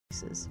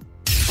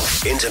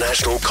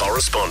International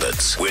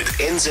correspondence with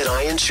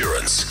NZI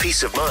Insurance.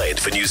 Peace of mind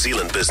for New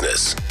Zealand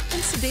business.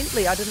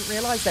 Incidentally, I didn't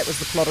realise that was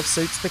the plot of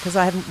Suits because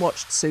I haven't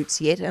watched Suits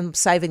yet. I'm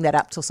saving that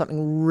up till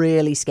something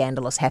really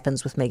scandalous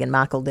happens with Meghan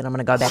Markle. Then I'm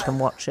going to go back and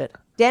watch it.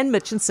 Dan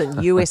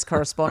Mitchinson, US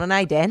correspondent.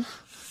 Hey, Dan.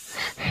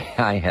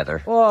 Hi,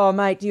 Heather. Oh,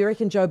 mate, do you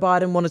reckon Joe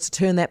Biden wanted to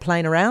turn that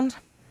plane around?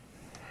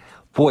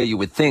 Boy, you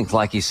would think,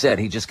 like you said,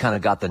 he just kind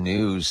of got the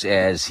news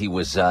as he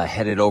was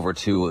headed over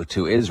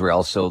to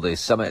Israel. So the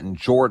summit in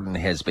Jordan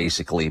has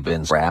basically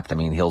been scrapped. I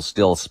mean, he'll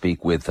still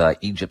speak with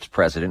Egypt's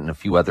president and a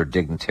few other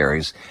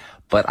dignitaries.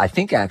 But I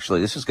think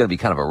actually this is going to be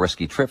kind of a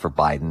risky trip for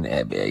Biden.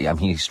 I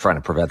mean, he's trying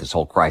to prevent this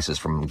whole crisis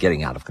from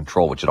getting out of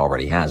control, which it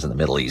already has in the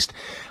Middle East.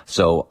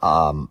 So,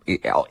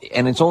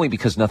 and it's only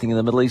because nothing in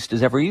the Middle East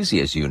is ever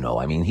easy, as you know.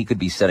 I mean, he could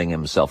be setting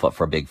himself up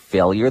for a big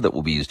failure that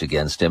will be used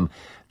against him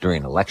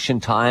during election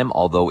time.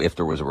 Although if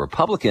there was a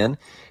Republican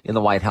in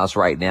the White House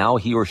right now,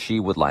 he or she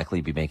would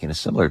likely be making a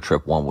similar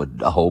trip, one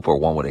would hope or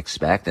one would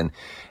expect. And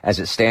as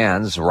it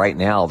stands right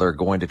now, they're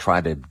going to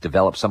try to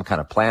develop some kind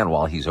of plan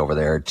while he's over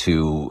there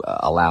to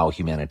allow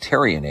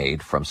humanitarian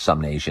aid from some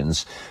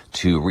nations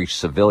to reach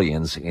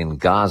civilians in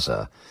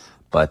Gaza.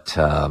 But,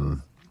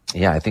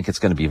 yeah, I think it's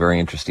going to be very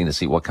interesting to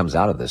see what comes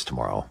out of this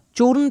tomorrow.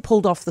 Jordan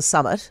pulled off the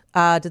summit.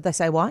 Did they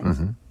say why?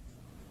 Mm-hmm.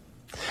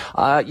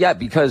 Yeah,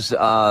 because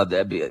of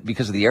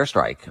the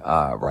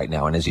airstrike right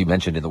now. And as you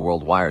mentioned in the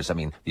World Wires, I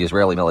mean, the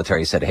Israeli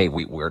military said, hey,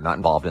 we're not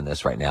involved in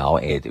this right now.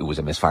 It was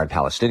a misfired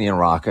Palestinian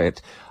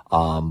rocket,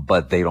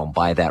 but they don't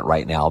buy that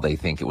right now. They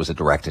think it was a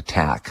direct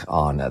attack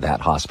on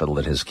that hospital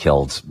that has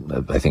killed,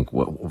 I think,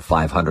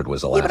 500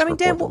 was the last report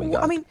Dan, that we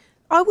got. I mean,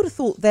 I would have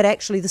thought that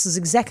actually this is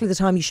exactly the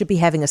time you should be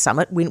having a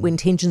summit when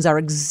tensions are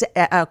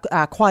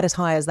quite as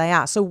high as they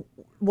are. So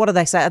what do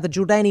they say? Are the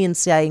Jordanians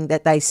saying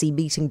that they see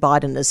meeting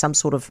Biden as some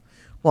sort of,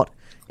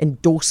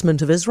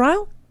 endorsement of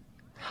Israel?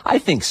 I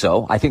think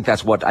so. I think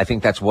that's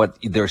what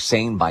they're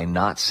saying by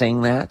not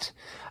saying that.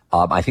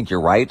 I think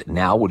you're right.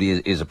 Now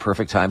is a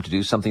perfect time to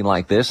do something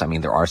like this. I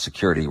mean, there are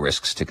security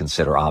risks to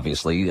consider,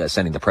 obviously,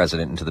 sending the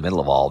president into the middle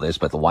of all this.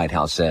 But the White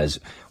House says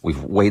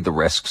we've weighed the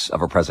risks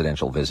of a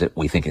presidential visit.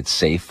 We think it's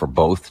safe for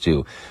both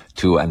to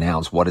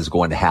announce what is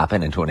going to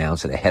happen and to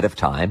announce it ahead of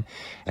time.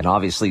 And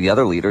obviously, the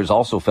other leaders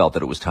also felt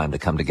that it was time to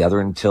come together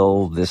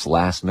until this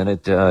last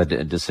minute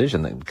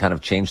decision that kind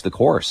of changed the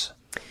course.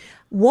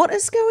 What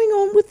is going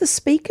on with the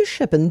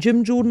speakership and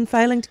Jim Jordan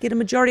failing to get a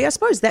majority? I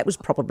suppose that was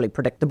probably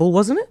predictable,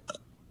 wasn't it?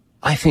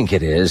 I think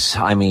it is.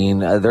 I mean,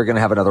 they're going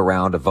to have another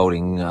round of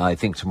voting, I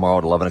think tomorrow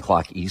at 11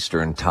 o'clock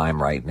Eastern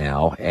time right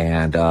now.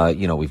 And,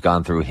 we've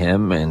gone through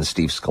him and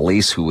Steve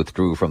Scalise, who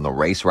withdrew from the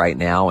race right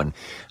now. And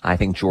I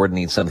think Jordan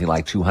needs something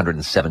like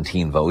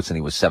 217 votes, and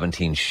he was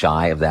 17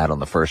 shy of that on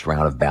the first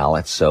round of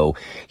ballots. So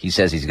he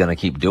says he's going to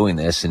keep doing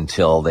this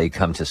until they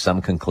come to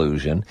some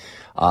conclusion.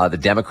 The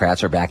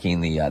Democrats are backing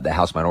the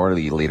House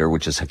Minority Leader,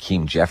 which is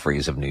Hakeem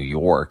Jeffries of New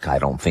York. I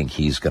don't think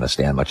he's going to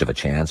stand much of a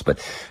chance. But,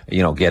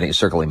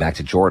 circling back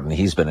to Jordan,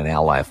 he's been an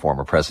ally of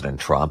former President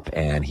Trump,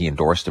 and he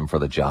endorsed him for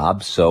the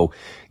job. So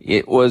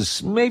it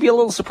was maybe a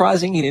little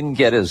surprising he didn't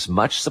get as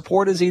much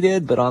support as he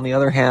did. But on the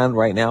other hand,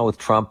 right now with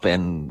Trump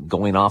and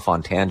going off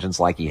on tangents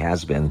like he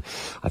has been,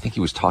 I think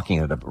he was talking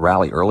at a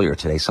rally earlier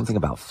today, something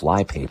about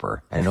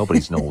flypaper, and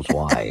nobody knows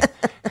why.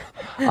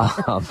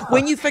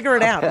 When you figure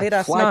it out, let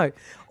us know.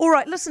 All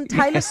right, listen,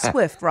 Taylor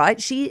Swift, right?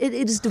 It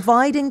is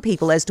dividing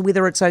people as to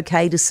whether it's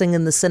okay to sing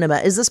in the cinema.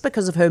 Is this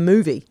because of her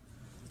movie?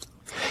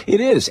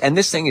 It is. And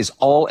this thing is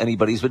all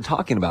anybody's been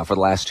talking about for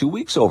the last 2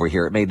 weeks over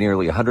here. It made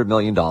nearly $100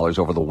 million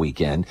over the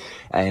weekend,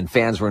 and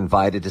fans were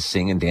invited to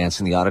sing and dance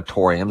in the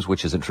auditoriums,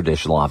 which isn't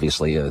traditional,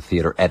 obviously,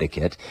 theater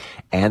etiquette.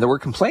 And there were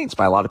complaints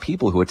by a lot of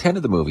people who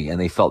attended the movie,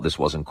 and they felt this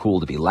wasn't cool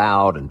to be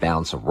loud and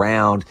bounce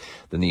around.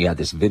 Then you had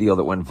this video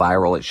that went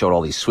viral. It showed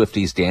all these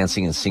Swifties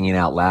dancing and singing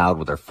out loud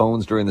with their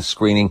phones during the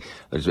screening.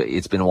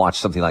 It's been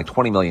watched something like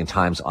 20 million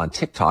times on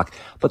TikTok.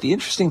 But the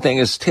interesting thing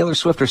is Taylor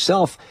Swift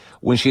herself,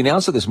 when she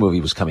announced that this movie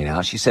was coming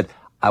out, she said,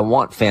 I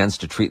want fans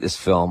to treat this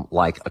film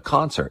like a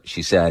concert.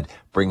 She said,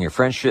 bring your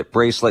friendship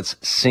bracelets,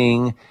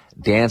 sing,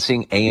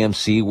 dancing.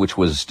 AMC, which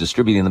was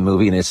distributing the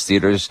movie in its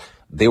theaters,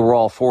 they were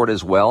all for it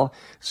as well.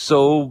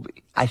 So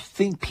I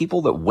think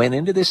people that went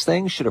into this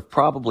thing should have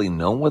probably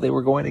known what they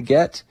were going to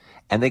get,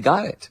 and they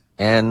got it.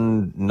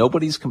 And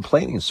nobody's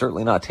complaining,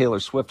 certainly not Taylor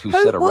Swift, who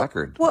set a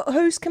record.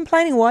 Who's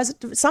complaining? Why is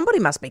it? Somebody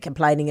must be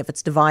complaining if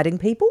it's dividing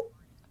people.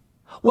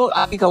 Well,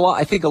 I think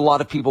a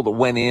lot of people that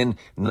went in,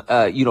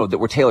 that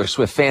were Taylor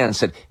Swift fans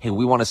said, hey,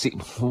 we want to see,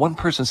 one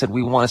person said,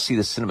 we want to see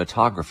the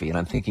cinematography. And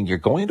I'm thinking, you're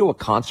going to a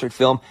concert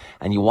film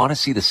and you want to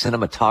see the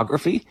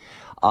cinematography?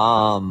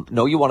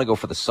 No, you want to go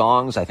for the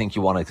songs. I think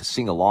you want to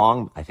sing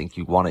along. I think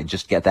you want to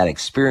just get that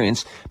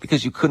experience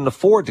because you couldn't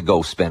afford to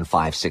go spend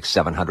 $500,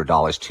 $600, $700,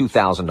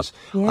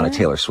 $2,000 on a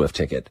Taylor Swift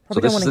ticket. So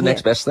this is the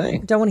next best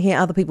thing. Don't want to hear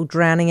other people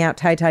drowning out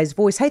Tay-Tay's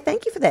voice. Hey,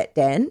 thank you for that,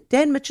 Dan.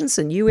 Dan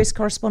Mitchinson, US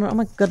correspondent. Oh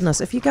my goodness.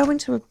 If you go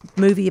into a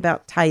movie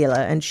about Taylor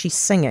and she's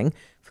singing,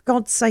 for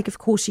God's sake, of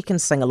course you can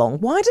sing along.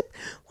 Why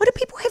do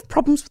people have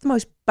problems with the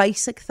most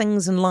basic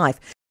things in life?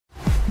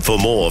 For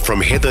more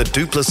from Heather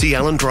Duplessis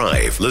Allen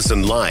Drive,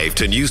 listen live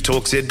to News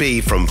Talk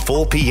ZB from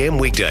 4 p.m.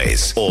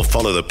 weekdays or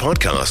follow the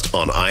podcast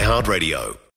on iHeartRadio.